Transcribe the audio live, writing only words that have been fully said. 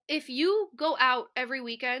if you go out every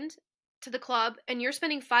weekend to the club and you're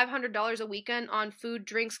spending $500 a weekend on food,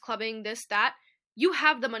 drinks, clubbing, this, that, you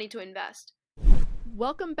have the money to invest.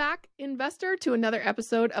 Welcome back, investor, to another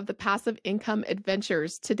episode of the Passive Income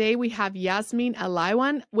Adventures. Today we have Yasmeen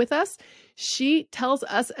Elaywan with us. She tells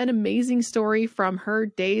us an amazing story from her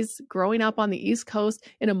days growing up on the East Coast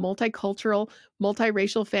in a multicultural,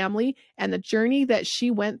 multiracial family and the journey that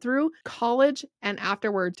she went through college and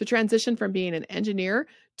afterward to transition from being an engineer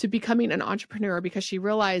to becoming an entrepreneur, because she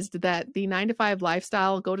realized that the 9-to-5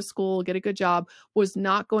 lifestyle, go to school, get a good job, was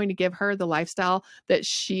not going to give her the lifestyle that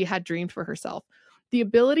she had dreamed for herself. The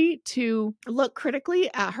ability to look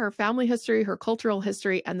critically at her family history, her cultural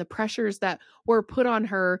history, and the pressures that were put on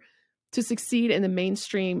her to succeed in the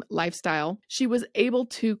mainstream lifestyle. She was able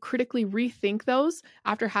to critically rethink those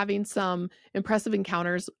after having some impressive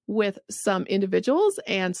encounters with some individuals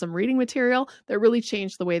and some reading material that really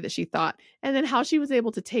changed the way that she thought. And then how she was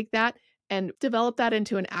able to take that and develop that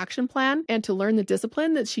into an action plan and to learn the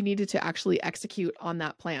discipline that she needed to actually execute on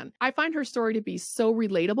that plan. I find her story to be so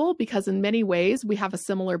relatable because in many ways we have a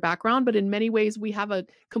similar background, but in many ways we have a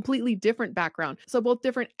completely different background. So both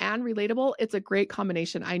different and relatable, it's a great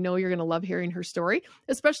combination. I know you're going to love hearing her story,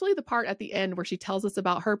 especially the part at the end where she tells us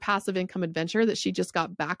about her passive income adventure that she just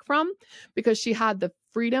got back from, because she had the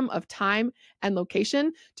freedom of time and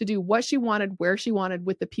location to do what she wanted, where she wanted,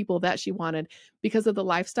 with the people that she wanted, because of the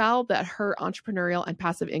lifestyle that her entrepreneurial and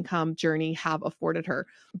passive income journey have afforded her.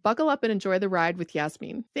 Buckle up and enjoy the ride with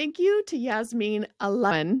Yasmeen. Thank you to Yasmeen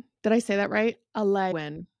Elaywan. Did I say that right?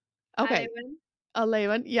 Elaywan. Okay.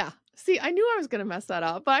 Elaywan. Yeah. See, I knew I was going to mess that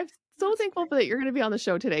up, but I'm so thankful that you're going to be on the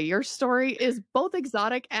show today. Your story is both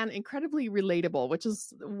exotic and incredibly relatable, which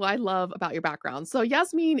is what I love about your background. So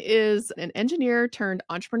Yasmeen is an engineer turned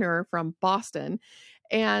entrepreneur from Boston,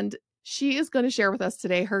 and she is going to share with us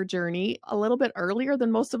today her journey a little bit earlier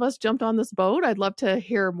than most of us jumped on this boat. I'd love to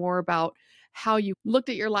hear more about how you looked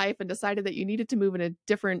at your life and decided that you needed to move in a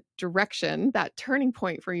different direction. That turning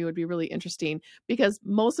point for you would be really interesting, because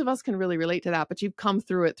most of us can really relate to that, but you've come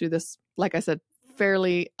through it through this, like I said,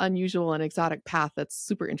 fairly unusual and exotic path that's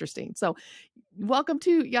super interesting. So welcome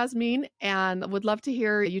to Yasmeen, and would love to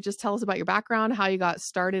hear you just tell us about your background, how you got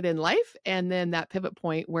started in life, and then that pivot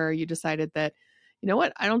point where you decided that, you know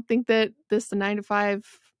what, I don't think that this 9-to-5,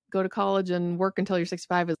 go to college and work until you're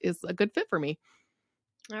 65 is a good fit for me.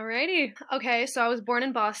 Alrighty. Okay, so I was born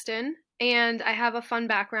in Boston, and I have a fun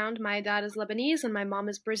background. My dad is Lebanese and my mom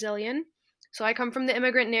is Brazilian. So I come from the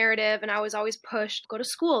immigrant narrative, and I was always pushed, go to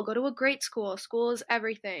school, go to a great school. School is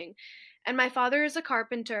everything. And my father is a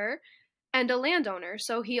carpenter and a landowner.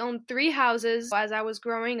 So he owned 3 houses as I was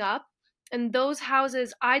growing up. And those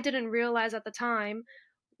houses, I didn't realize at the time,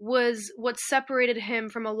 was what separated him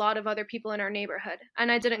from a lot of other people in our neighborhood.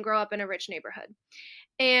 And I didn't grow up in a rich neighborhood.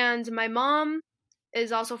 And my mom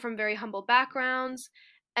is also from very humble backgrounds.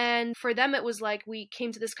 And for them, it was like, we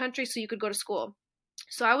came to this country so you could go to school.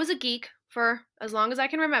 So I was a geek for as long as I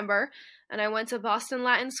can remember. And I went to Boston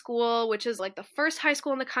Latin School, which is like the first high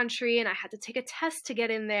school in the country. And I had to take a test to get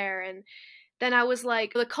in there. And then I was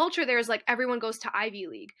like, the culture there is like everyone goes to Ivy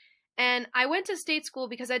League. And I went to state school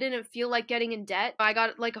because I didn't feel like getting in debt. I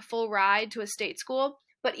got like a full ride to a state school.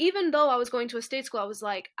 But even though I was going to a state school, I was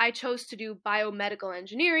like, I chose to do biomedical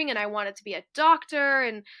engineering and I wanted to be a doctor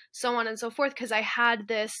and so on and so forth, because I had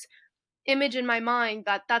this image in my mind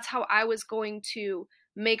that that's how I was going to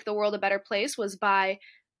make the world a better place, was by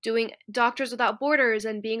doing Doctors Without Borders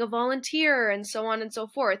and being a volunteer and so on and so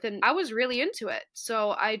forth. And I was really into it.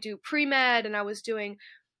 So I do pre-med and I was doing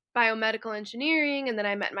biomedical engineering, and then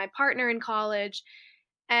I met my partner in college,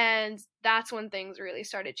 and that's when things really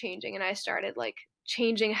started changing, and I started like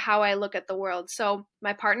changing how I look at the world. So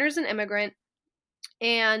my partner's an immigrant,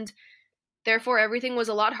 and therefore everything was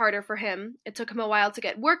a lot harder for him. It took him a while to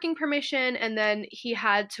get working permission, and then he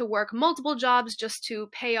had to work multiple jobs just to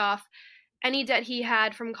pay off any debt he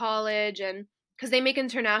had from college, and because they make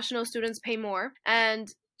international students pay more. And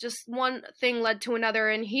just one thing led to another,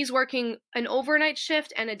 and he's working an overnight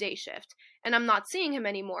shift and a day shift, and I'm not seeing him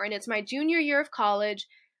anymore. And it's my junior year of college,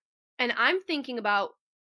 and I'm thinking about,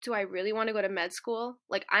 do I really want to go to med school?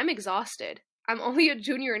 Like, I'm exhausted. I'm only a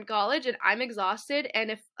junior in college and I'm exhausted. And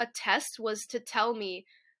if a test was to tell me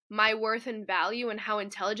my worth and value and how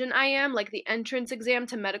intelligent I am, like the entrance exam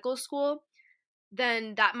to medical school,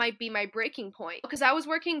 then that might be my breaking point. Because I was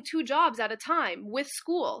working 2 jobs at a time with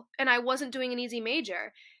school, and I wasn't doing an easy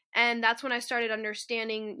major. And that's when I started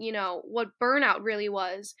understanding, what burnout really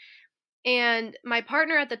was. And my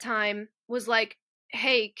partner at the time was like,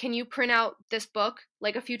 hey, can you print out this book,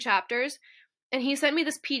 like a few chapters? And he sent me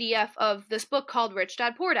this PDF of this book called Rich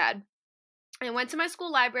Dad, Poor Dad. I went to my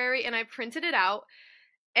school library and I printed it out,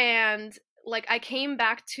 and like I came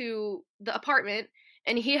back to the apartment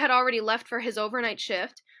and he had already left for his overnight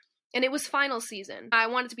shift, and it was final season. I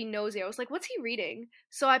wanted to be nosy. I was like, what's he reading?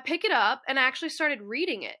 So I pick it up and I actually started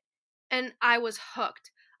reading it, and I was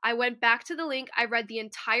hooked. I went back to the link. I read the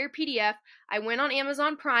entire PDF. I went on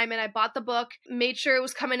Amazon Prime and I bought the book, made sure it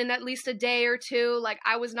was coming in at least a day or two. Like,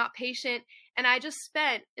 I was not patient. And I just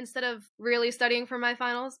spent, instead of really studying for my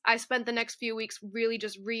finals, I spent the next few weeks really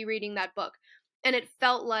just rereading that book. And it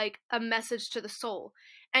felt like a message to the soul.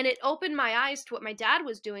 And it opened my eyes to what my dad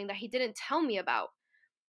was doing that he didn't tell me about.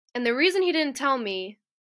 And the reason he didn't tell me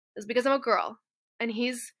is because I'm a girl. And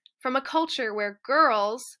he's from a culture where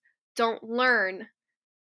girls don't learn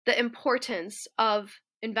the importance of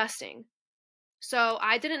investing. So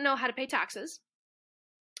I didn't know how to pay taxes.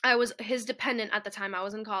 I was his dependent at the time. I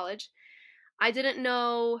was in college. I didn't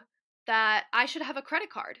know that I should have a credit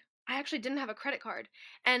card. I actually didn't have a credit card.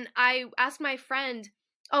 And I asked my friend,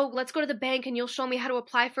 oh, let's go to the bank and you'll show me how to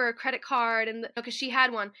apply for a credit card. And because she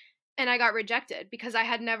had one. And I got rejected because I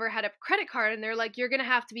had never had a credit card. And they're like, you're going to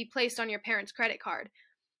have to be placed on your parents' credit card.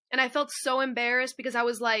 And I felt so embarrassed because I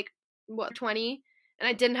was like, 20? And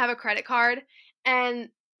I didn't have a credit card. And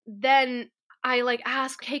then I like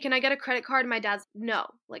asked, hey, can I get a credit card? And my dad's, no,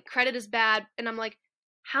 like credit is bad. And I'm like,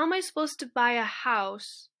 how am I supposed to buy a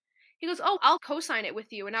house? He goes, oh, I'll co-sign it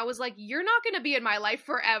with you. And I was like, you're not going to be in my life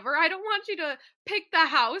forever. I don't want you to pick the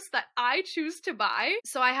house that I choose to buy.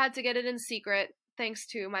 So I had to get it in secret, thanks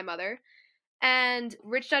to my mother. And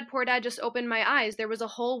Rich Dad Poor Dad just opened my eyes. There was a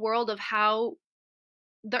whole world of how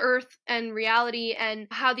the earth and reality and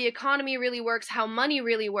how the economy really works, how money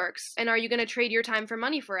really works, and are you going to trade your time for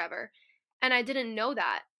money forever? And I didn't know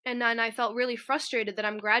that. And then I felt really frustrated that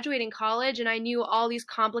I'm graduating college and I knew all these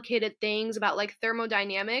complicated things about like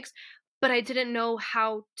thermodynamics, but I didn't know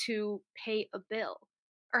how to pay a bill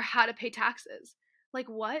or how to pay taxes. Like,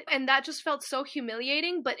 what? And that just felt so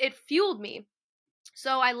humiliating, but it fueled me.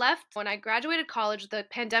 So I left when I graduated college. The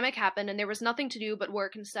pandemic happened and there was nothing to do but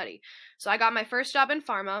work and study. So I got my first job in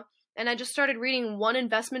pharma and I just started reading one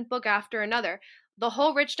investment book after another. The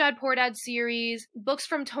whole Rich Dad Poor Dad series, books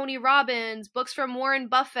from Tony Robbins, books from Warren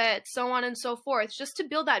Buffett, so on and so forth, just to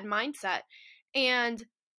build that mindset. And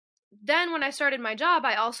then when I started my job,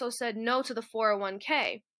 I also said no to the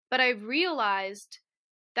 401k. But I realized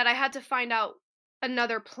that I had to find out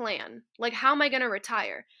another plan. Like, how am I going to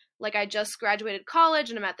retire? Like, I just graduated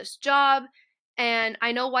college and I'm at this job and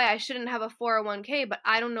I know why I shouldn't have a 401k, but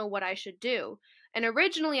I don't know what I should do. And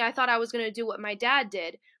originally I thought I was going to do what my dad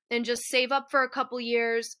did and just save up for a couple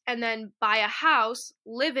years and then buy a house,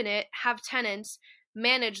 live in it, have tenants,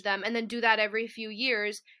 manage them, and then do that every few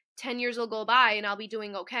years. 10 years will go by and I'll be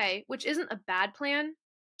doing okay, which isn't a bad plan,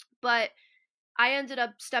 but I ended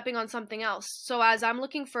up stepping on something else. So as I'm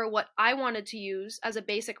looking for what I wanted to use as a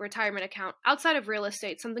basic retirement account outside of real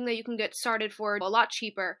estate, something that you can get started for a lot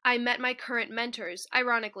cheaper, I met my current mentors,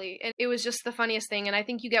 ironically. And it was just the funniest thing. And I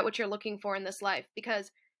think you get what you're looking for in this life because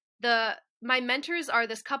my mentors are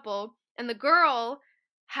this couple, and the girl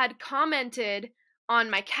had commented on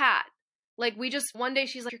my cat. Like, one day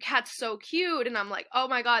she's like, your cat's so cute. And I'm like, oh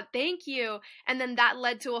my God, thank you. And then that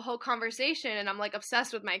led to a whole conversation and I'm like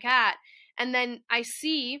obsessed with my cat. And then I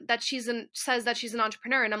see that says that she's an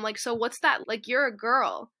entrepreneur. And I'm like, so what's that? Like, you're a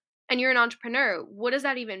girl and you're an entrepreneur. What does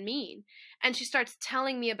that even mean? And she starts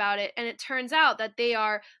telling me about it. And it turns out that they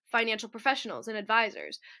are financial professionals and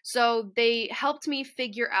advisors. So they helped me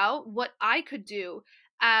figure out what I could do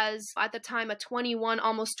as, at the time, a 21,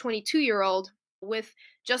 almost 22-year-old with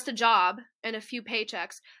just a job and a few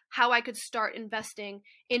paychecks, how I could start investing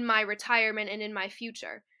in my retirement and in my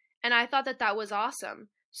future. And I thought that that was awesome.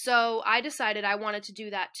 So I decided I wanted to do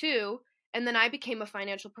that too. And then I became a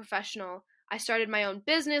financial professional. I started my own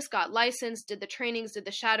business, got licensed, did the trainings, did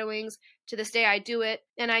the shadowings. To this day, I do it.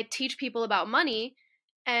 And I teach people about money.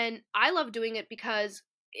 And I love doing it because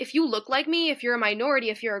if you look like me, if you're a minority,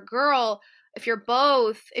 if you're a girl, if you're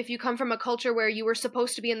both, if you come from a culture where you were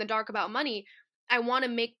supposed to be in the dark about money, I want to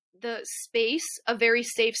make the space a very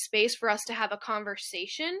safe space for us to have a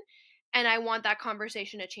conversation. And I want that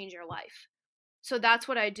conversation to change your life. So that's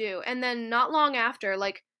what I do. And then not long after,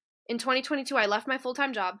 like in 2022, I left my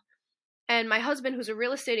full-time job. And my husband, who's a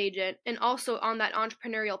real estate agent and also on that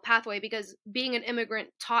entrepreneurial pathway, because being an immigrant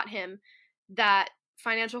taught him that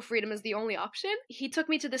financial freedom is the only option. He took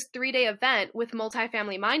me to this 3-day event with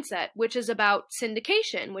Multifamily Mindset, which is about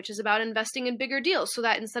syndication, which is about investing in bigger deals so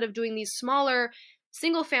that instead of doing these smaller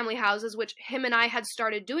single family houses, which him and I had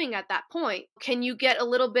started doing at that point, can you get a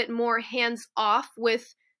little bit more hands off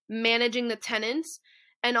with managing the tenants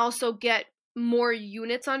and also get more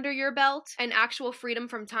units under your belt and actual freedom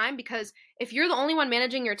from time, because if you're the only one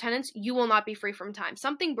managing your tenants, you will not be free from time.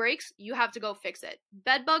 Something breaks, you have to go fix it.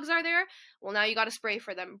 Bed bugs are there, well, now you got to spray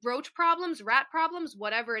for them. Roach problems, rat problems,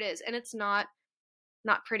 whatever it is, and it's not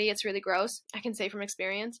pretty, it's really gross, I can say from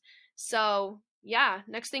experience. So yeah,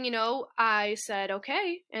 next thing you know, I said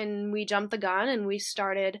okay, and we jumped the gun and we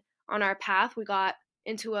started on our path. We got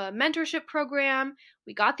into a mentorship program,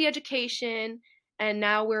 we got the education, and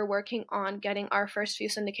now we're working on getting our first few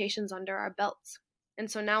syndications under our belts. And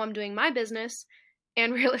so now I'm doing my business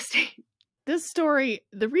and real estate. This story,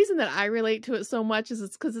 the reason that I relate to it so much is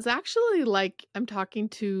it's because it's actually like I'm talking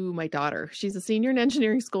to my daughter. She's a senior in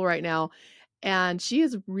engineering school right now, and she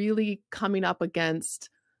is really coming up against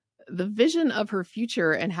the vision of her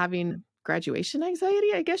future and having graduation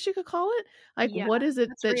anxiety, I guess you could call it. Like, Yeah, what is it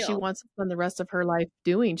that's that she real. wants to spend the rest of her life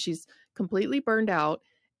doing? She's completely burned out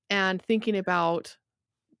and thinking about,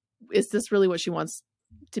 is this really what she wants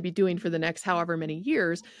to be doing for the next however many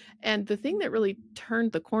years? And the thing that really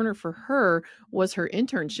turned the corner for her was her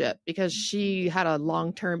internship, because she had a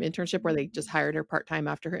long-term internship where they just hired her part-time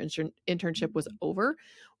after her internship was over,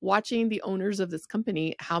 watching the owners of this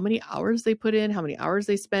company, how many hours they put in, how many hours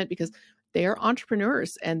they spent, because they are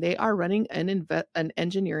entrepreneurs and they are running an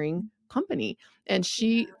engineering company. And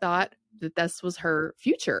she thought that this was her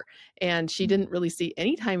future. And she didn't really see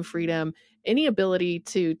any time freedom, any ability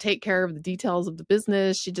to take care of the details of the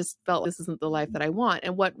business. She just felt, this isn't the life that I want.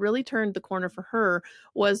 And what really turned the corner for her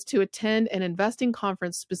was to attend an investing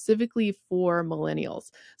conference specifically for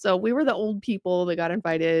millennials. So we were the old people that got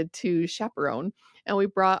invited to chaperone, and we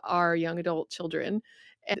brought our young adult children.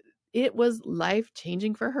 And it was life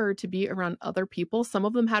changing for her to be around other people. Some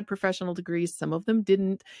of them had professional degrees, some of them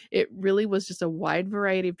didn't. It really was just a wide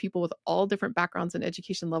variety of people with all different backgrounds and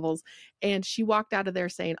education levels. And she walked out of there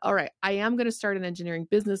saying, all right, I am going to start an engineering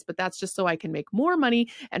business, but that's just so I can make more money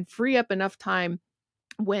and free up enough time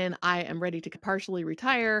when I am ready to partially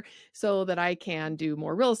retire so that I can do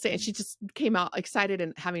more real estate. And she just came out excited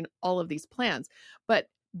and having all of these plans. But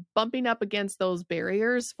bumping up against those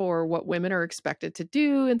barriers for what women are expected to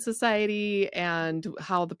do in society and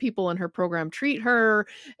how the people in her program treat her,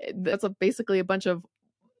 that's basically a bunch of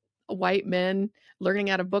white men learning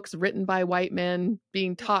out of books written by white men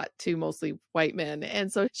being taught to mostly white men. And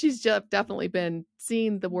so she's just definitely been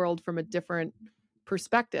seeing the world from a different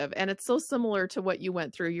perspective. And it's so similar to what you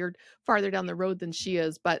went through. You're farther down the road than she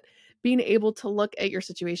is, but being able to look at your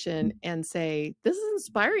situation and say, this is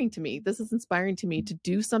inspiring to me. This is inspiring to me to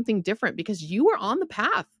do something different, because you were on the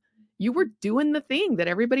path. You were doing the thing that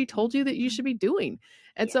everybody told you that you should be doing.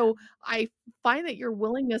 And Yeah. so I find that your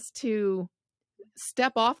willingness to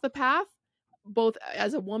step off the path, both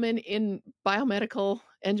as a woman in biomedical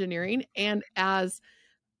engineering and as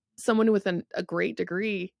someone with a great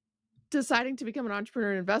degree, deciding to become an entrepreneur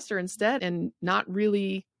and investor instead and not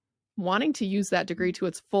really wanting to use that degree to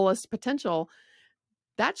its fullest potential,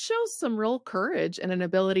 that shows some real courage and an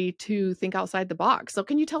ability to think outside the box. So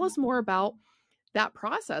can you tell us more about that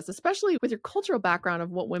process, especially with your cultural background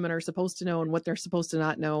of what women are supposed to know and what they're supposed to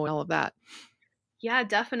not know and all of that? Yeah,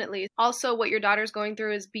 definitely. Also, what your daughter's going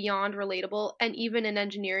through is beyond relatable. And even in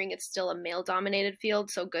engineering, it's still a male dominated field.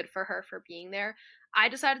 So good for her for being there. I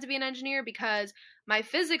decided to be an engineer because my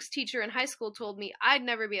physics teacher in high school told me I'd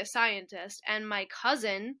never be a scientist. And my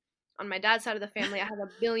cousin, on my dad's side of the family, I have a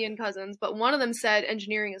billion cousins, but one of them said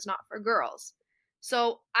engineering is not for girls.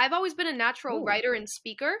 So I've always been a natural Oh, writer and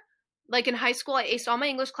speaker. Like in high school, I aced all my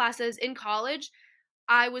English classes. In college,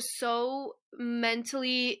 I was so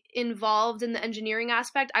mentally involved in the engineering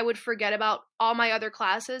aspect, I would forget about all my other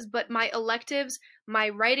classes, but my electives, my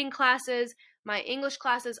writing classes, my English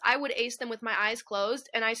classes, I would ace them with my eyes closed,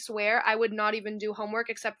 and I swear I would not even do homework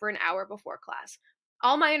except for an hour before class.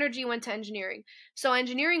 All my energy went to engineering. So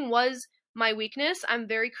engineering was my weakness. I'm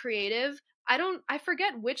very creative. I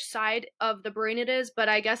forget which side of the brain it is, but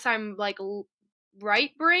I guess I'm like right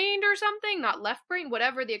brained or something, not left brain,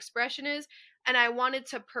 whatever the expression is, and I wanted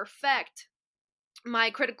to perfect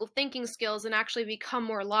my critical thinking skills and actually become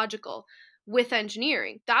more logical with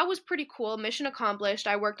engineering. That was pretty cool. Mission accomplished.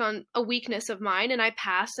 I worked on a weakness of mine and I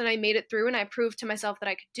passed and I made it through and I proved to myself that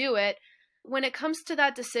I could do it. When it comes to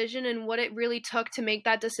that decision and what it really took to make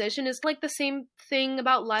that decision is like the same thing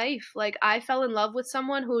about life. Like I fell in love with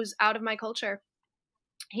someone who's out of my culture.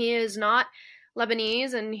 He is not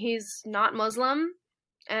Lebanese and he's not Muslim.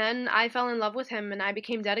 And I fell in love with him and I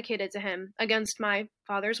became dedicated to him against my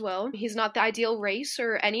father's will. He's not the ideal race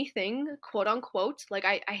or anything, quote unquote. Like,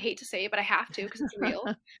 I hate to say it, but I have to because it's real.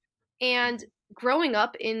 And growing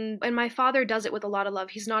up and my father does it with a lot of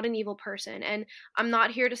love. He's not an evil person. And I'm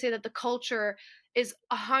not here to say that the culture is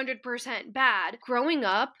 100% bad. Growing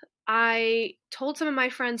up, I told some of my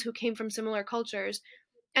friends who came from similar cultures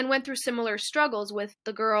and went through similar struggles with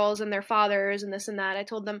the girls and their fathers and this and that. I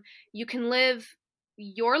told them, you can live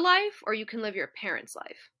your life or you can live your parents'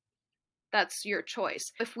 life. That's your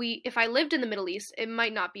choice. If I lived in the Middle East, it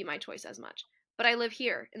might not be my choice as much. But I live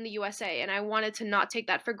here in the USA and I wanted to not take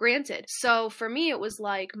that for granted. So for me, it was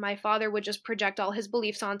like my father would just project all his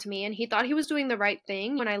beliefs onto me and he thought he was doing the right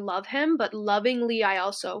thing. And I love him, but lovingly, I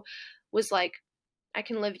also was like, I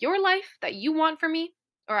can live your life that you want for me,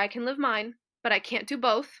 or I can live mine, but I can't do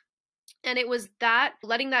both. And it was that,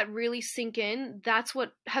 letting that really sink in, that's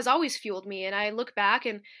what has always fueled me. And I look back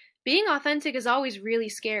and being authentic is always really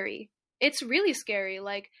scary. It's really scary.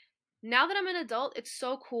 Like, now that I'm an adult, it's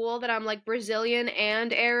so cool that I'm like Brazilian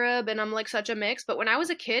and Arab and I'm like such a mix. But when I was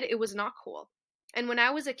a kid, it was not cool. And when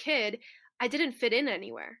I was a kid, I didn't fit in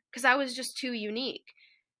anywhere because I was just too unique.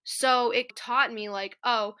 So it taught me, like,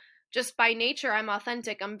 oh, just by nature, I'm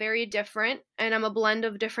authentic. I'm very different and I'm a blend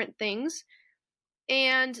of different things.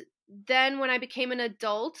 And then when I became an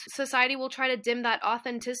adult, society will try to dim that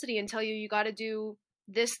authenticity and tell you you got to do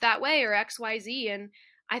this that way or XYZ. And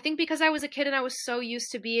I think because I was a kid and I was so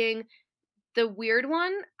used to being the weird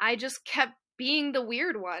one, I just kept being the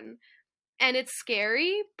weird one. And it's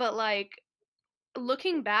scary, but like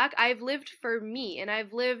looking back, I've lived for me and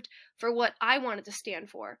I've lived for what I wanted to stand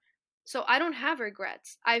for. So I don't have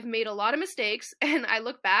regrets. I've made a lot of mistakes and I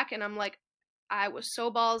look back and I'm like, I was so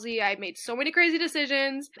ballsy. I made so many crazy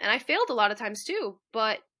decisions and I failed a lot of times too.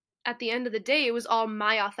 But at the end of the day, it was all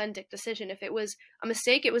my authentic decision. If it was a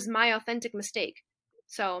mistake, it was my authentic mistake.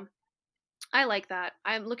 So I like that.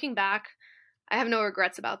 I'm looking back, I have no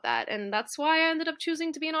regrets about that. And that's why I ended up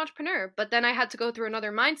choosing to be an entrepreneur. But then I had to go through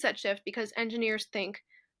another mindset shift because engineers think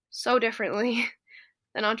so differently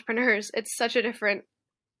than entrepreneurs. It's such a different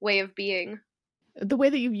way of being. The way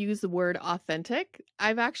that you use the word authentic,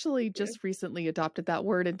 I've actually Yeah. just recently adopted that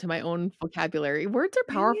word into my own vocabulary. Words are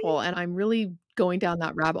Really? powerful, and I'm really going down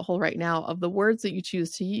that rabbit hole right now of the words that you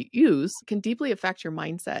choose to use can deeply affect your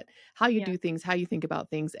mindset, how you Yeah. do things, how you think about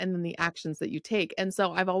things, and then the actions that you take. And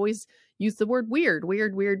so I've always used the word weird,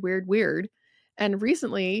 weird, weird, weird, weird. And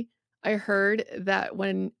recently I heard that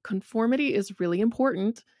when conformity is really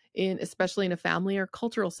important in especially in a family or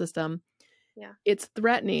cultural system, Yeah. it's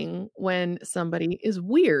threatening when somebody is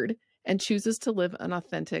weird and chooses to live an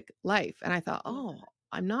authentic life. And I thought, I love oh, that.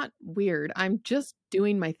 I'm not weird. I'm just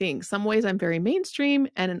doing my thing. Some ways I'm very mainstream,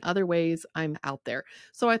 and in other ways I'm out there.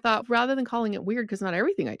 So I thought rather than calling it weird, because not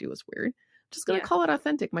everything I do is weird, I'm just going to Yeah. call it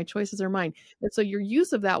authentic. My choices are mine. And so your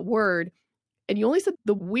use of that word, and you only said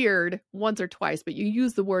the weird once or twice, but you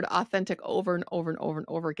use the word authentic over and over and over and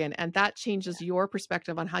over again. And that changes your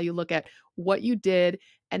perspective on how you look at what you did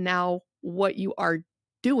and now what you are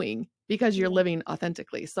doing because you're Yeah. living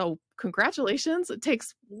authentically. So congratulations. Thank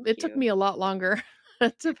It took you. me a lot longer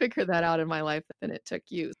to figure that out in my life than it took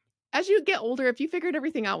you. As you get older, if you figured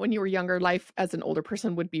everything out when you were younger, life as an older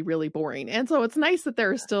person would be really boring. And so it's nice that there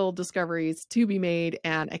are still discoveries to be made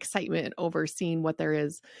and excitement over seeing what there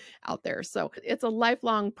is out there. So it's a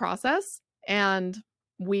lifelong process, and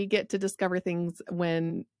we get to discover things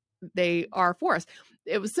when they are for us.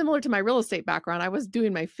 It was similar to my real estate background. I was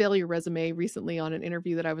doing my failure resume recently on an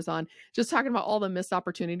interview that I was on, just talking about all the missed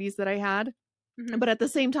opportunities that I had. Hmm. But at the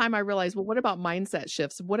same time, I realized, well, what about mindset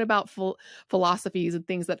shifts? What about philosophies and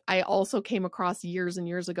things that I also came across years and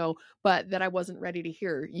years ago, but that I wasn't ready to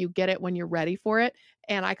hear? You get it when you're ready for it.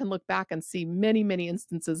 And I can look back and see many, many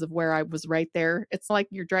instances of where I was right there. It's like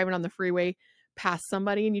you're driving on the freeway past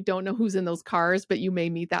somebody and you don't know who's in those cars, but you may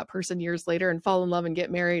meet that person years later and fall in love and get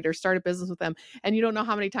married or start a business with them. And you don't know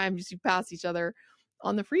how many times you pass each other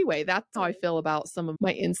on the freeway. That's how I feel about some of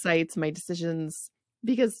my insights, my decisions,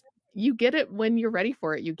 because you get it when you're ready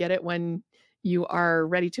for it. You get it when you are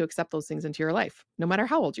ready to accept those things into your life, no matter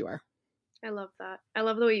how old you are. I love that. I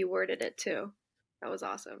love the way you worded it too. That was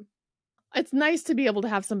awesome. It's nice to be able to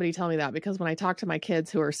have somebody tell me that, because when I talk to my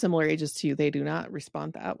kids who are similar ages to you, they do not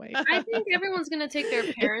respond that way. I think everyone's going to take their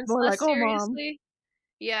It's parents more like, less oh, mom. seriously.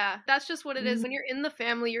 Yeah, that's just what it is. Mm. When you're in the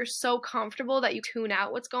family, you're so comfortable that you tune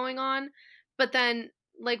out what's going on. But then,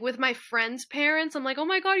 like with my friends' parents, I'm like, oh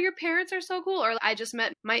my God, your parents are so cool. Or I just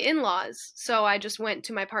met my in laws. So I just went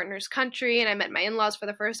to my partner's country and I met my in laws for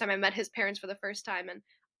the first time. I met his parents for the first time. And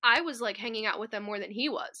I was like hanging out with them more than he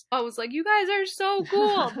was. I was like, you guys are so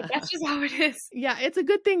cool. But that's just how it is. Yeah, it's a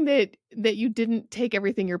good thing that you didn't take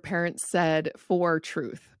everything your parents said for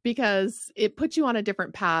truth, because it put you on a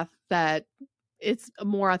different path that it's a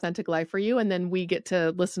more authentic life for you. And then we get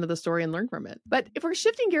to listen to the story and learn from it. But if we're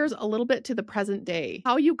shifting gears a little bit to the present day,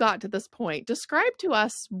 how you got to this point, describe to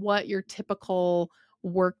us what your typical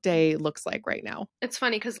workday looks like right now. It's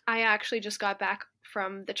funny because I actually just got back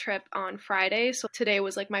from the trip on Friday. So today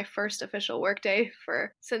was like my first official work day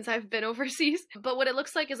for since I've been overseas. But what it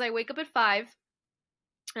looks like is I wake up at 5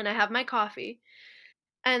 and I have my coffee.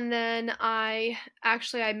 And then I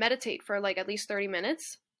meditate for like at least 30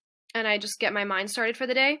 minutes and I just get my mind started for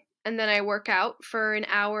the day. And then I work out for an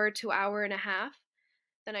hour to hour and a half.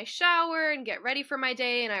 Then I shower and get ready for my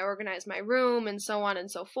day and I organize my room and so on and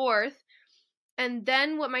so forth. And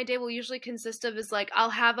then what my day will usually consist of is like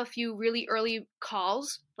I'll have a few really early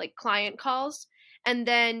calls, like client calls. And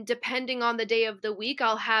then depending on the day of the week,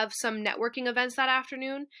 I'll have some networking events that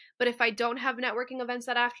afternoon. But if I don't have networking events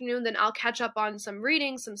that afternoon, then I'll catch up on some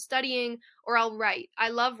reading, some studying, or I'll write. I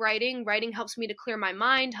love writing. Writing helps me to clear my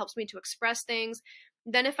mind, helps me to express things.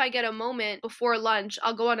 Then if I get a moment before lunch,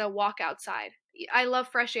 I'll go on a walk outside. I love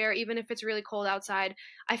fresh air, even if it's really cold outside.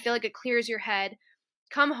 I feel like it clears your head.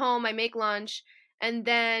 Come home, I make lunch, and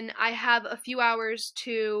then I have a few hours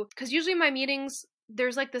to, because usually my meetings,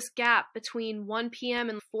 there's like this gap between 1 p.m.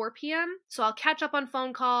 and 4 p.m. So I'll catch up on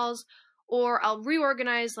phone calls, or I'll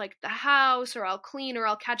reorganize like the house, or I'll clean, or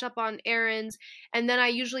I'll catch up on errands. And then I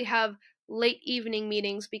usually have late evening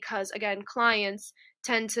meetings because, again, clients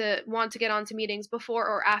tend to want to get onto meetings before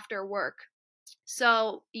or after work.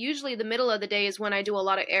 So usually the middle of the day is when I do a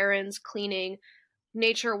lot of errands, cleaning,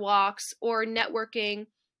 nature walks, or networking.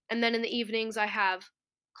 And then in the evenings, I have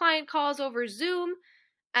client calls over Zoom.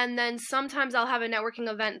 And then sometimes I'll have a networking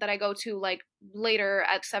event that I go to like later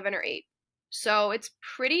at 7 or 8. So it's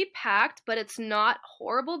pretty packed, but it's not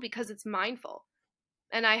horrible because it's mindful.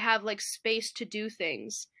 And I have like space to do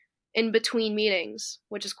things in between meetings,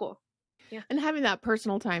 which is cool. Yeah. And having that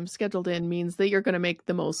personal time scheduled in means that you're going to make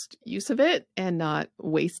the most use of it and not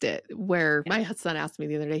waste it. Where my son asked me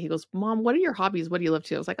the other day, he goes, Mom, what are your hobbies? What do you love to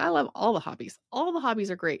do? I was like, I love all the hobbies. All the hobbies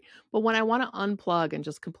are great. But when I want to unplug and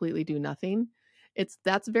just completely do nothing,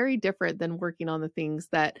 that's very different than working on the things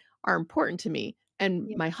that are important to me and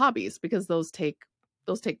Yeah. my hobbies, because those take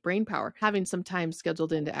brain power. Having some time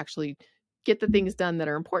scheduled in to actually get the things done that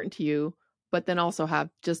are important to you, but then also have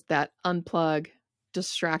just that unplug,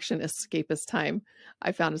 distraction, escapist time,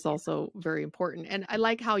 I found is also very important. And I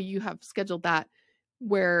like how you have scheduled that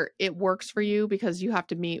where it works for you, because you have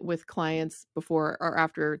to meet with clients before or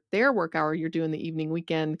after their work hour. You're doing the evening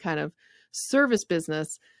weekend kind of service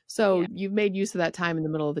business. So Yeah. you've made use of that time in the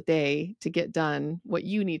middle of the day to get done what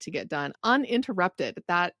you need to get done uninterrupted.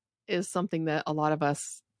 That is something that a lot of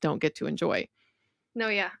us don't get to enjoy. No,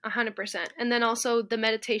 yeah, 100%. And then also the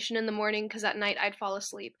meditation in the morning because at night I'd fall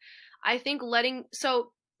asleep. I think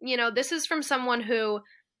this is from someone who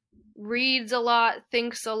reads a lot,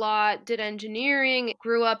 thinks a lot, did engineering,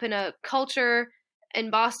 grew up in a culture in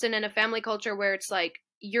Boston and a family culture where it's like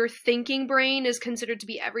your thinking brain is considered to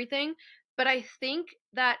be everything. But I think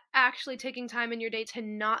that actually taking time in your day to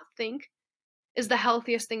not think is the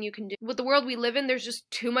healthiest thing you can do. With the world we live in, there's just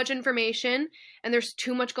too much information and there's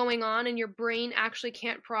too much going on and your brain actually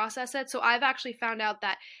can't process it. So I've actually found out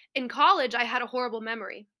that in college I had a horrible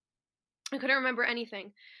memory. I couldn't remember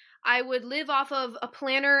anything. I would live off of a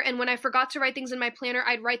planner, and when I forgot to write things in my planner,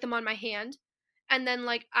 I'd write them on my hand. And then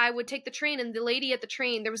like I would take the train, and the lady at the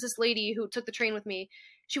train, there was this lady who took the train with me.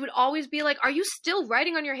 She would always be like, "Are you still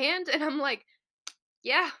writing on your hand?" And I'm like,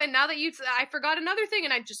 yeah. And now that I forgot another thing,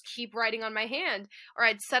 and I'd just keep writing on my hand. Or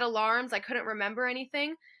I'd set alarms. I couldn't remember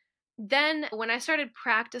anything. Then when I started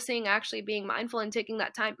practicing actually being mindful and taking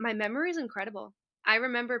that time, my memory is incredible. I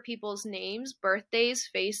remember people's names, birthdays,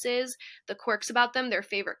 faces, the quirks about them, their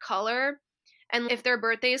favorite color. And if their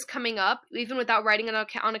birthday is coming up, even without writing it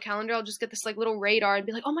on a calendar, I'll just get this like little radar and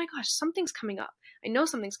be like, oh my gosh, something's coming up. I know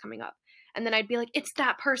something's coming up. And then I'd be like, it's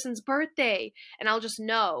that person's birthday. And I'll just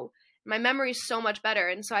know. My memory is so much better.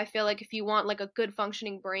 And so I feel like if you want like a good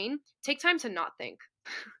functioning brain, take time to not think.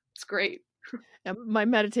 It's great. My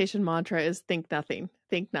meditation mantra is think nothing,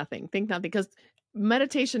 think nothing, think nothing. Because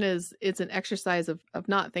meditation it's an exercise of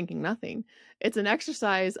not thinking nothing. It's an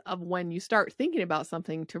exercise of when you start thinking about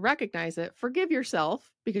something to recognize it, forgive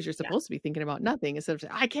yourself, because you're Yeah. supposed to be thinking about nothing instead of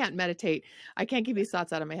saying, I can't meditate. I can't keep these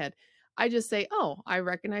thoughts out of my head. I just say, oh, I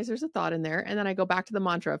recognize there's a thought in there. And then I go back to the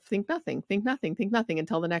mantra of think nothing, think nothing, think nothing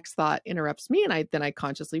until the next thought interrupts me. And I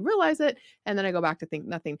consciously realize it. And then I go back to think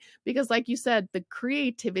nothing. Because like you said, the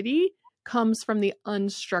creativity comes from the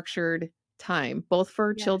unstructured time, both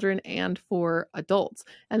for Yeah. children and for adults.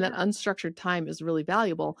 And that unstructured time is really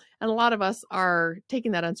valuable. And a lot of us are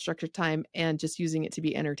taking that unstructured time and just using it to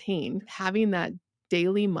be entertained. Having that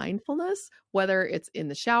daily mindfulness, whether it's in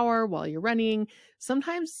the shower, while you're running.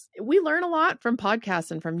 Sometimes we learn a lot from podcasts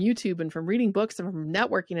and from YouTube and from reading books and from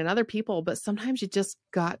networking and other people, but sometimes you just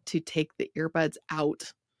got to take the earbuds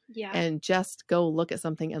out Yeah. and just go look at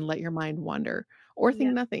something and let your mind wander or think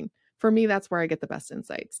Yeah. nothing. For me, that's where I get the best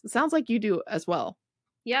insights. It sounds like you do as well.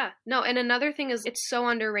 Yeah. No, and another thing is it's so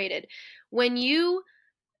underrated. When you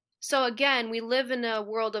So again, we live in a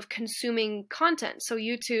world of consuming content. So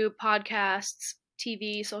YouTube, podcasts,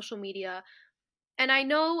 TV, social media. And I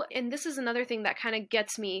know, and this is another thing that kind of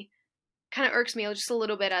gets me, kind of irks me just a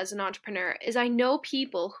little bit as an entrepreneur, is I know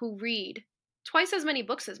people who read twice as many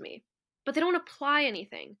books as me, but they don't apply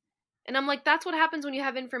anything. And I'm like, that's what happens when you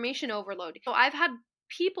have information overload. So I've had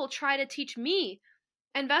people try to teach me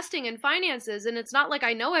investing and finances, and it's not like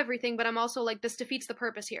I know everything, but I'm also like, this defeats the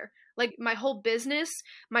purpose here. Like, my whole business,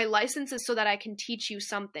 my license is so that I can teach you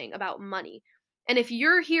something about money. And if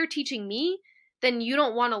you're here teaching me, then you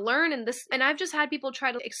don't want to learn. And I've just had people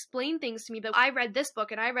try to explain things to me, but I read this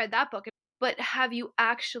book and I read that book. But have you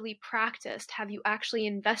actually practiced? Have you actually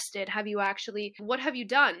invested? What have you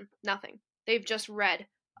done? Nothing. They've just read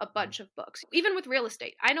a bunch of books. Even with real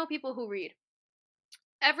estate, I know people who read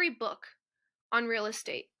every book on real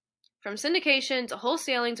estate, from syndication to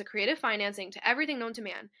wholesaling to creative financing to everything known to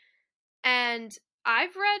man. And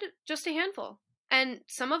I've read just a handful. And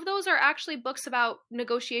some of those are actually books about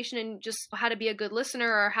negotiation and just how to be a good listener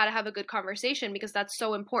or how to have a good conversation, because that's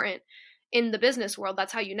so important in the business world.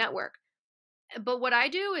 That's how you network. But what I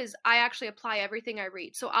do is I actually apply everything I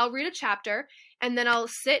read. So I'll read a chapter and then I'll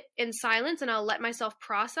sit in silence and I'll let myself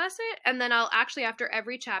process it. And then I'll actually, after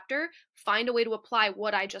every chapter, find a way to apply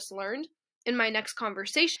what I just learned in my next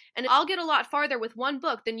conversation. And I'll get a lot farther with one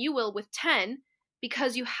book than you will with 10,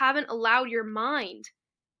 because you haven't allowed your mind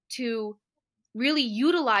to really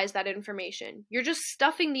utilize that information. You're just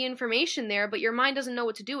stuffing the information there, but your mind doesn't know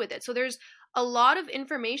what to do with it. So there's a lot of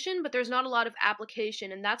information, but there's not a lot of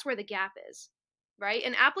application. And that's where the gap is, right?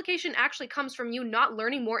 And application actually comes from you not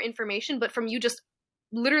learning more information, but from you just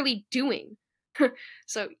literally doing.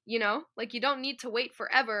 So, like, you don't need to wait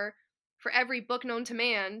forever for every book known to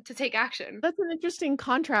man to take action. That's an interesting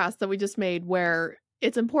contrast that we just made, where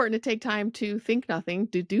it's important to take time to think nothing,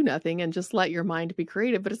 to do nothing, and just let your mind be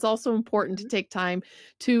creative. But it's also important to Mhm. take time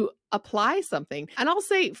to apply something. And I'll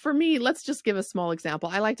say, for me, let's just give a small example.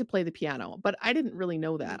 I like to play the piano, but I didn't really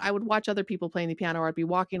know that. I would watch other people playing the piano, or I'd be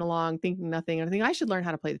walking along thinking nothing, and I think I should learn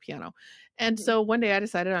how to play the piano. And Mhm. so one day I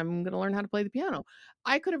decided I'm going to learn how to play the piano.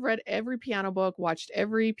 I could have read every piano book, watched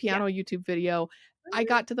every Yeah. piano YouTube video. I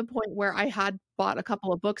got to the point where I had bought a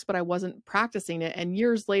couple of books, but I wasn't practicing it. And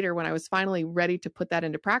years later, when I was finally ready to put that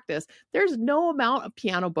into practice, there's no amount of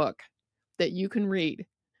piano book that you can read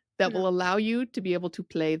that will No. allow you to be able to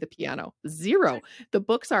play the piano. Zero. The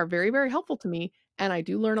books are very, very helpful to me, and I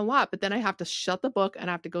do learn a lot, but then I have to shut the book and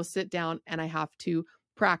I have to go sit down and I have to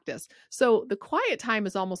practice. So the quiet time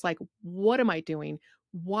is almost like, what am I doing?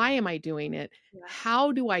 Why am I doing it? Yeah.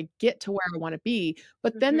 How do I get to where I want to be?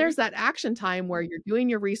 But then Mhm. there's that action time where you're doing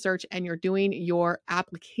your research and you're doing your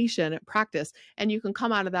application practice, and you can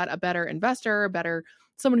come out of that a better investor, a better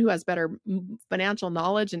someone who has better financial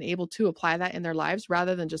knowledge and able to apply that in their lives,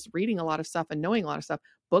 rather than just reading a lot of stuff and knowing a lot of stuff.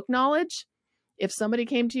 Book knowledge, if somebody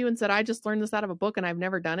came to you and said, I just learned this out of a book and I've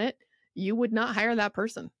never done it, you would not hire that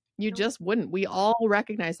person. You Nope. just wouldn't. We all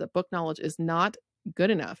recognize that book knowledge is not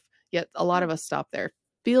good enough. Yet a lot No. of us stop there.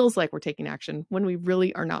 Feels like we're taking action when we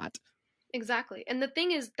really are not. Exactly. And the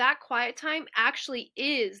thing is, that quiet time actually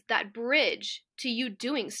is that bridge to you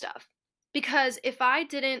doing stuff. Because if I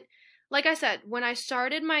didn't, like I said, when I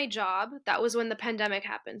started my job, that was when the pandemic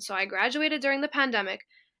happened. So I graduated during the pandemic,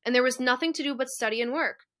 and there was nothing to do but study and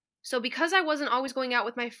work. So because I wasn't always going out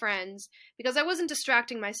with my friends, because I wasn't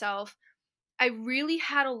distracting myself, I really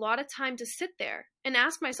had a lot of time to sit there and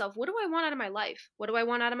ask myself, what do I want out of my life? What do I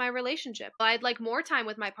want out of my relationship? I'd like more time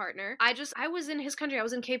with my partner. I was in his country. I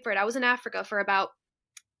was in Cape Verde. I was in Africa for about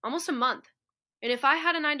almost a month. And if I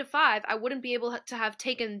had a 9 to 5, I wouldn't be able to have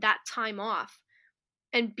taken that time off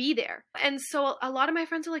and be there. And so a lot of my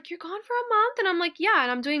friends are like, you're gone for a month? And I'm like, yeah.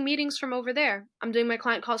 And I'm doing meetings from over there. I'm doing my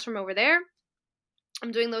client calls from over there.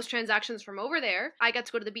 I'm doing those transactions from over there. I get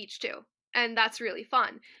to go to the beach too. And that's really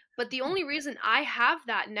fun. But the only reason I have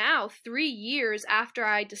that now, 3 years after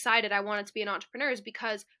I decided I wanted to be an entrepreneur, is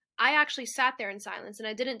because I actually sat there in silence and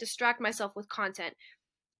I didn't distract myself with content.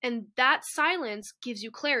 And that silence gives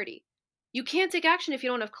you clarity. You can't take action if you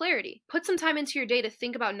don't have clarity. Put some time into your day to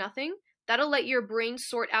think about nothing. That'll let your brain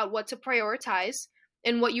sort out what to prioritize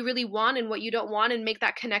and what you really want and what you don't want, and make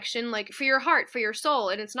that connection, like, for your heart, for your soul.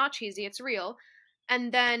 And it's not cheesy, it's real.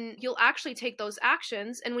 And then you'll actually take those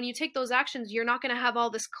actions. And when you take those actions, you're not going to have all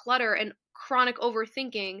this clutter and chronic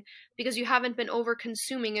overthinking because you haven't been over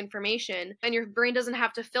consuming information and your brain doesn't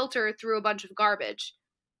have to filter through a bunch of garbage.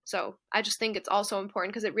 So I just think it's also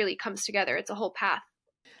important because it really comes together. It's a whole path.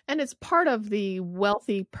 And it's part of the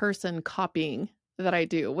wealthy person copying that I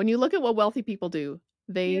do. When you look at what wealthy people do,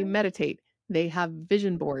 they Yeah. meditate, they have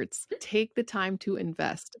vision boards, take the time to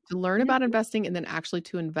invest, to learn about investing, and then actually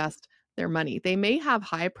to invest their money. They may have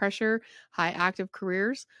high pressure, high active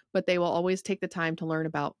careers, but they will always take the time to learn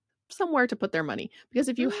about somewhere to put their money. Because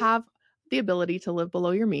if you have the ability to live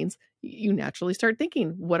below your means, you naturally start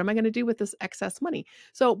thinking, what am I going to do with this excess money?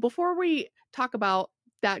 So before we talk about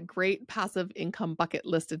that great passive income bucket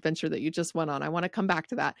list adventure that you just went on, I want to come back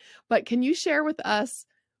to that. But can you share with us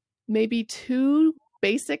maybe two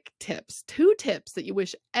basic tips, two tips that you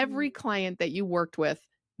wish every client that you worked with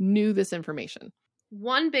knew this information?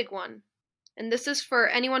 One big one, and this is for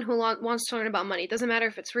anyone who wants to learn about money. It doesn't matter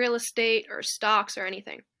if it's real estate or stocks or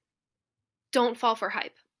anything. Don't fall for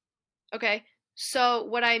hype. Okay? So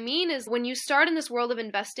what I mean is when you start in this world of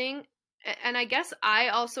investing, and I guess I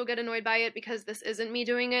also get annoyed by it because this isn't me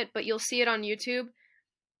doing it, but you'll see it on YouTube.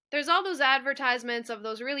 There's all those advertisements of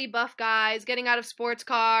those really buff guys getting out of sports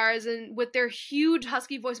cars and with their huge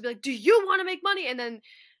husky voice be like, "Do you want to make money?" And then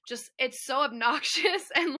just it's so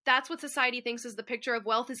obnoxious, and that's what society thinks is the picture of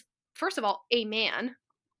wealth is, first of all, a man.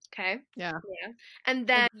 Okay. Yeah. Yeah. And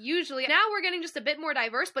then usually now we're getting just a bit more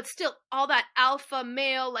diverse, but still all that alpha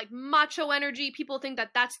male, like macho energy. People think that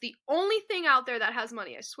that's the only thing out there that has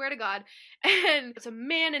money. I swear to God. And it's a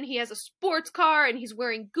man and he has a sports car and he's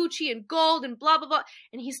wearing Gucci and gold and blah, blah, blah.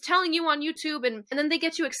 And he's telling you on YouTube and then they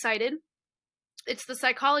get you excited. It's the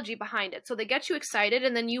psychology behind it. So they get you excited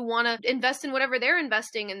and then you want to invest in whatever they're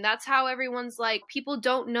investing. And that's how everyone's like, people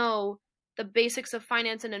don't know the basics of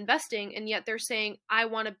finance and investing. And yet they're saying, I'm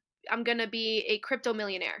going to be a crypto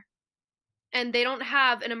millionaire. And they don't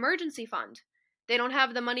have an emergency fund. They don't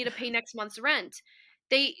have the money to pay next month's rent.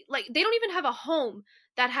 They don't even have a home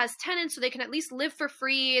that has tenants so they can at least live for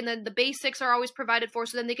free. And then the basics are always provided for.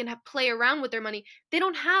 So then they can play around with their money. They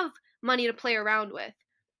don't have money to play around with.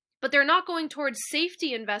 But they're not going towards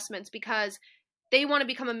safety investments because they want to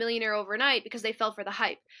become a millionaire overnight because they fell for the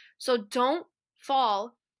hype. So don't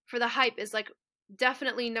fall for the hype is like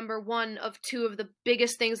definitely number one of two of the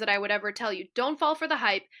biggest things that I would ever tell you. Don't fall for the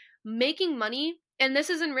hype. Making money, and this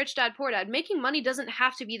isn't Rich Dad Poor Dad, making money doesn't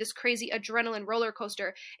have to be this crazy adrenaline roller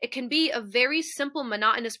coaster. It can be a very simple,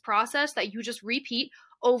 monotonous process that you just repeat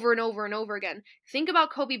over and over and over again. Think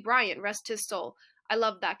about Kobe Bryant, rest his soul. I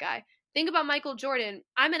love that guy. Think about Michael Jordan.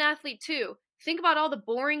 I'm an athlete too. Think about all the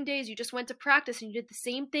boring days you just went to practice and you did the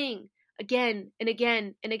same thing again and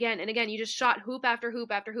again and again and again. You just shot hoop after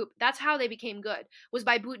hoop after hoop. That's how they became good, was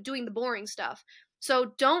by doing the boring stuff.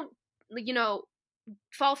 So don't,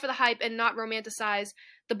 fall for the hype and not romanticize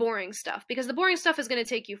the boring stuff because the boring stuff is going to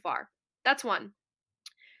take you far. That's one.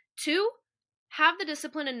 Two, have the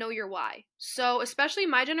discipline and know your why. So especially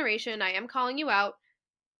my generation, I am calling you out.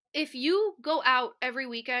 If you go out every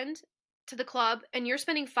weekend to the club and you're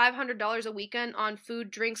spending $500 a weekend on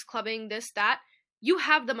food, drinks, clubbing, this, that, you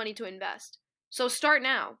have the money to invest. So start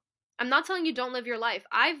now. I'm not telling you don't live your life.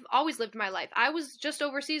 I've always lived my life. I was just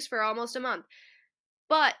overseas for almost a month.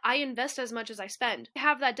 But I invest as much as I spend.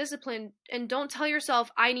 Have that discipline and don't tell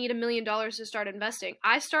yourself I need $1 million to start investing.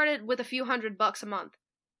 I started with a few $100 a month.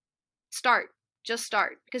 Start. Just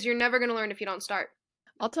start. Because you're never going to learn if you don't start.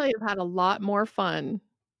 I'll tell you, I've had a lot more fun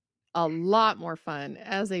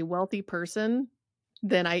as a wealthy person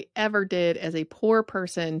than I ever did as a poor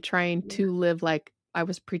person trying to live like I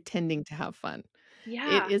was pretending to have fun.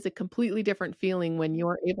 Yeah. It is a completely different feeling when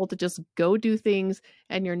you're able to just go do things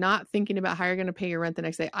and you're not thinking about how you're going to pay your rent the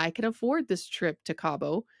next day. I can afford this trip to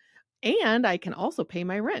Cabo and I can also pay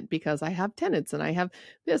my rent because I have tenants and I have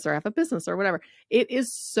this or I have a business or whatever. It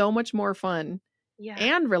is so much more fun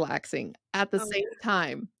and relaxing at the same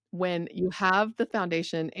time when you have the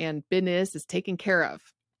foundation and business is taken care of.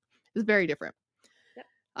 It's very different.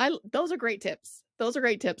 Those are great tips.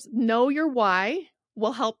 Know your why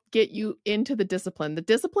will help get you into the discipline. The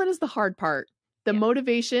discipline is the hard part. The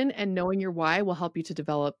motivation and knowing your why will help you to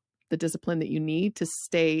develop the discipline that you need to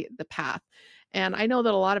stay the path. And I know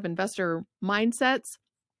that a lot of investor mindsets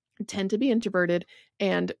tend to be introverted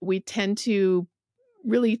and we tend to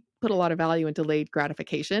really put a lot of value in delayed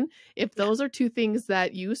gratification. If those are two things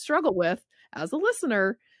that you struggle with as a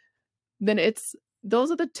listener, then those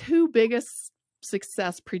are the two biggest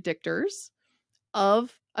success predictors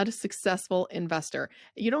of a successful investor.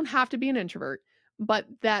 You don't have to be an introvert, but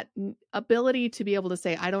that ability to be able to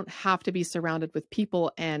say, I don't have to be surrounded with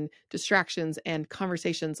people and distractions and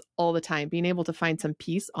conversations all the time, being able to find some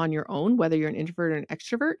peace on your own, whether you're an introvert or an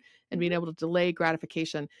extrovert, and being Mhm. able to delay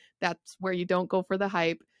gratification. That's where you don't go for the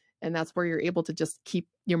hype. And that's where you're able to just keep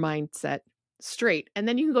your mindset straight. And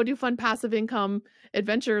then you can go do fun passive income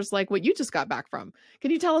adventures like what you just got back from.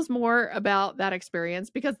 Can you tell us more about that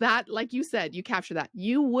experience? Because that, like you said, you capture that.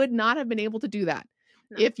 You would not have been able to do that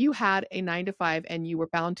No. if you had a 9 to 5 and you were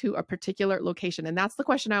bound to a particular location. And that's the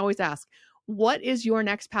question I always ask. What is your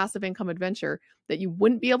next passive income adventure that you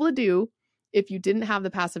wouldn't be able to do if you didn't have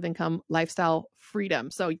the passive income lifestyle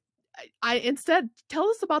freedom? So I instead tell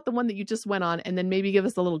us about the one that you just went on, and then maybe give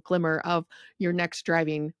us a little glimmer of your next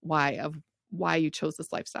driving why of why you chose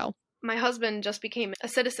this lifestyle. My husband just became a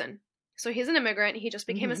citizen. So he's an immigrant. He just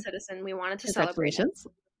became a Mm-hmm. citizen. We wanted to celebrate it. Congratulations.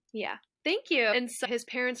 Yeah. Thank you. And so his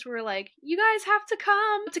parents were like, you guys have to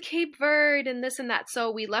come to Cape Verde and this and that. So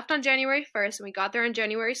we left on January 1st and we got there on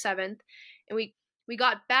January 7th. And we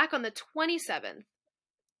got back on the 27th.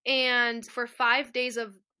 And for 5 days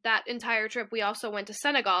of that entire trip, we also went to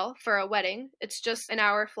Senegal for a wedding. It's just an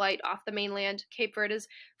hour flight off the mainland. Cape Verde is,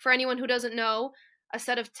 for anyone who doesn't know, a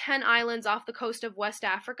set of 10 islands off the coast of West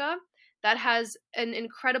Africa that has an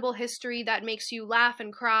incredible history that makes you laugh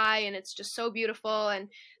and cry, and it's just so beautiful. And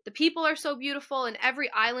the people are so beautiful, and every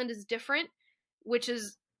island is different, which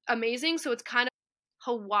is amazing. So it's kind of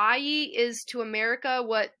Hawaii is to America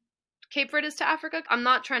what Cape Verde is to Africa. I'm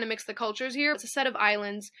not trying to mix the cultures here. It's a set of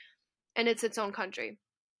islands and it's its own country.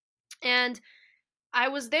 And I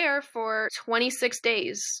was there for 26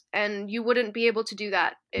 days, and you wouldn't be able to do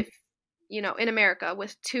that if, in America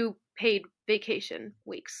with 2 paid vacation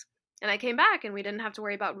weeks. And I came back and we didn't have to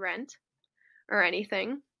worry about rent or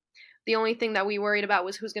anything. The only thing that we worried about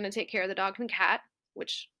was who's going to take care of the dog and cat,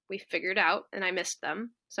 which we figured out, and I missed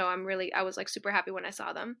them. So I was like super happy when I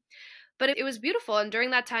saw them. But it was beautiful. And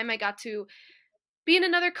during that time, I got to be in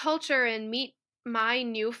another culture and meet my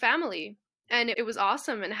new family. And it was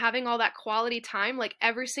awesome. And having all that quality time, like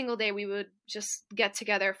every single day, we would just get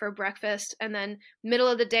together for breakfast. And then, middle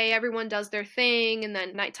of the day, everyone does their thing. And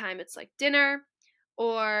then, nighttime, it's like dinner.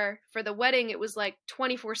 Or for the wedding, it was like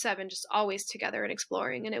 24/7, just always together and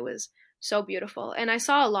exploring. And it was so beautiful. And I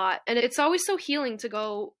saw a lot. And it's always so healing to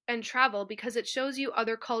go and travel because it shows you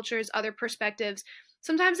other cultures, other perspectives.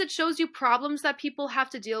 Sometimes it shows you problems that people have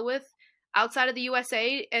to deal with outside of the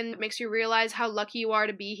USA, and it makes you realize how lucky you are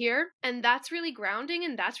to be here. And that's really grounding,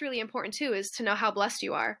 and that's really important too, is to know how blessed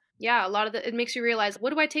you are. Yeah, it makes you realize,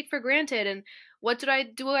 what do I take for granted, and what do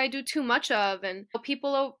I do too much of? And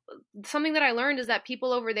something that I learned is that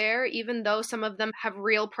people over there, even though some of them have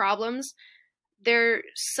real problems, they're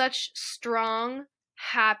such strong,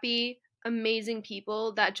 happy, amazing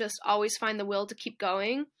people that just always find the will to keep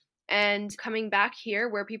going. And coming back here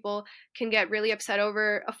where people can get really upset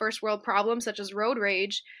over a first world problem such as road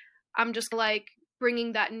rage, I'm just like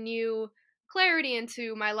bringing that new clarity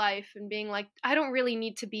into my life and being like, I don't really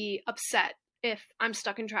need to be upset if I'm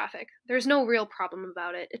stuck in traffic. There's no real problem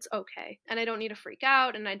about it. It's okay. And I don't need to freak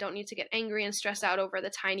out, and I don't need to get angry and stress out over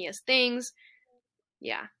the tiniest things.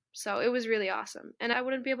 Yeah. So it was really awesome. And I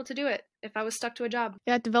wouldn't be able to do it if I was stuck to a job.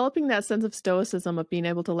 Yeah, developing that sense of stoicism of being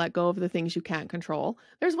able to let go of the things you can't control.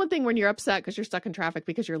 There's one thing when you're upset because you're stuck in traffic,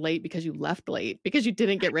 because you're late, because you left late, because you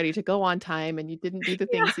didn't get ready to go on time and you didn't do the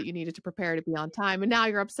Yeah. things that you needed to prepare to be on time. And now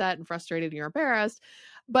you're upset and frustrated and you're embarrassed.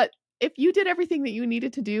 But if you did everything that you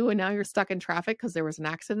needed to do and now you're stuck in traffic because there was an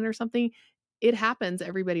accident or something, it happens.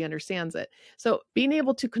 Everybody understands it. So being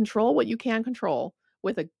able to control what you can control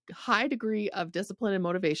with a high degree of discipline and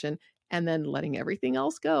motivation, and then letting everything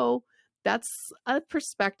else go, that's a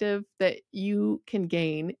perspective that you can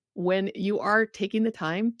gain when you are taking the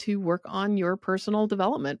time to work on your personal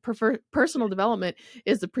development. Personal development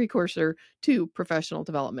is the precursor to professional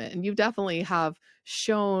development. And you definitely have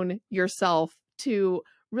shown yourself to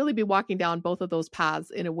really be walking down both of those paths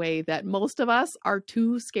in a way that most of us are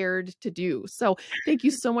too scared to do. So thank you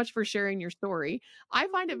so much for sharing your story. I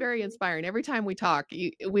find it very inspiring. Every time we talk,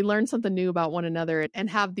 we learn something new about one another and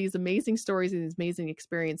have these amazing stories and these amazing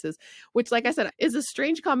experiences, which, like I said, is a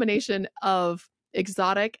strange combination of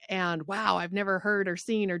exotic and wow, I've never heard or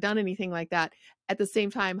seen or done anything like that. At the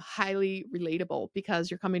same time, highly relatable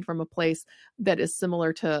because you're coming from a place that is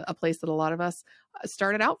similar to a place that a lot of us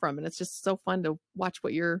started out from. And it's just so fun to watch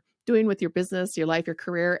what you're doing with your business, your life, your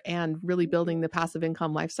career, and really building the passive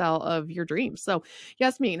income lifestyle of your dreams. So,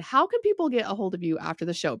 Yasmeen, how can people get a hold of you after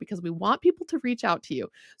the show? Because we want people to reach out to you.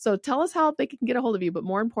 So tell us how they can get a hold of you, but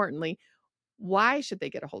more importantly, why should they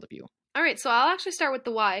get a hold of you? All right, so I'll actually start with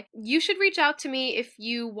the why. You should reach out to me if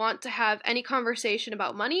you want to have any conversation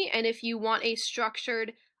about money and if you want a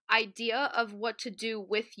structured idea of what to do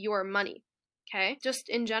with your money. Okay? Just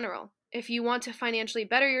in general. If you want to financially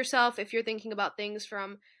better yourself, if you're thinking about things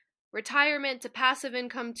from retirement to passive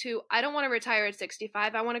income to I don't want to retire at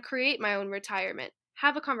 65, I want to create my own retirement.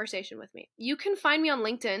 Have a conversation with me. You can find me on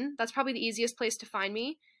LinkedIn. That's probably the easiest place to find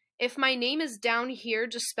me. If my name is down here,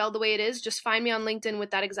 just spelled the way it is, just find me on LinkedIn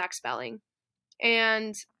with that exact spelling.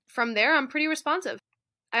 And from there, I'm pretty responsive.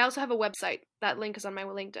 I also have a website. That link is on my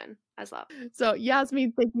LinkedIn as well. So,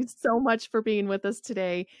 Yasmeen, thank you so much for being with us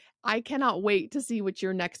today. I cannot wait to see what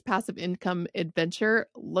your next passive income adventure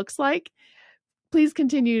looks like. Please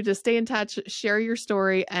continue to stay in touch, share your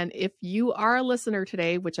story. And if you are a listener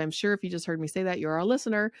today, which I'm sure if you just heard me say that, you're a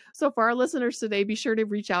listener. So for our listeners today, be sure to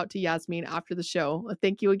reach out to Yasmeen after the show.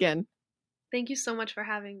 Thank you again. Thank you so much for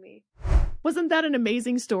having me. Wasn't that an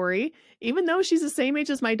amazing story? Even though she's the same age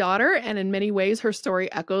as my daughter, and in many ways her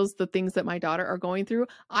story echoes the things that my daughter are going through,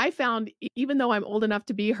 I found, even though I'm old enough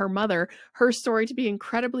to be her mother, her story to be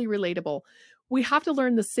incredibly relatable. We have to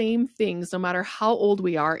learn the same things no matter how old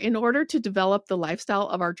we are in order to develop the lifestyle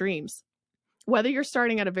of our dreams. Whether you're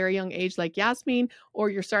starting at a very young age like Yasmeen, or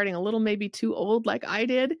you're starting a little maybe too old like I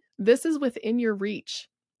did, this is within your reach.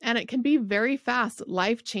 And it can be very fast,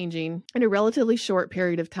 life-changing in a relatively short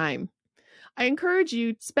period of time. I encourage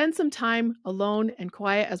you to spend some time alone and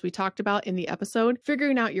quiet, as we talked about in the episode,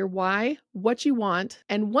 figuring out your why, what you want.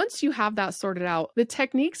 And once you have that sorted out, the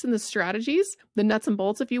techniques and the strategies, the nuts and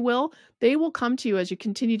bolts, if you will, they will come to you as you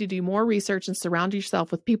continue to do more research and surround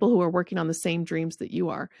yourself with people who are working on the same dreams that you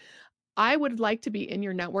are. I would like to be in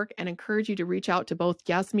your network and encourage you to reach out to both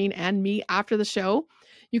Yasmeen and me after the show.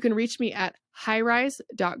 You can reach me at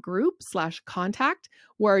highrise.group/contact,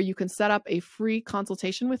 where you can set up a free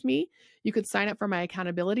consultation with me. You could sign up for my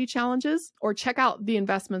accountability challenges or check out the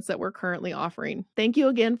investments that we're currently offering. Thank you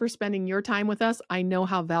again for spending your time with us. I know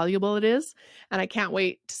how valuable it is, and I can't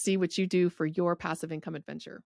wait to see what you do for your passive income adventure.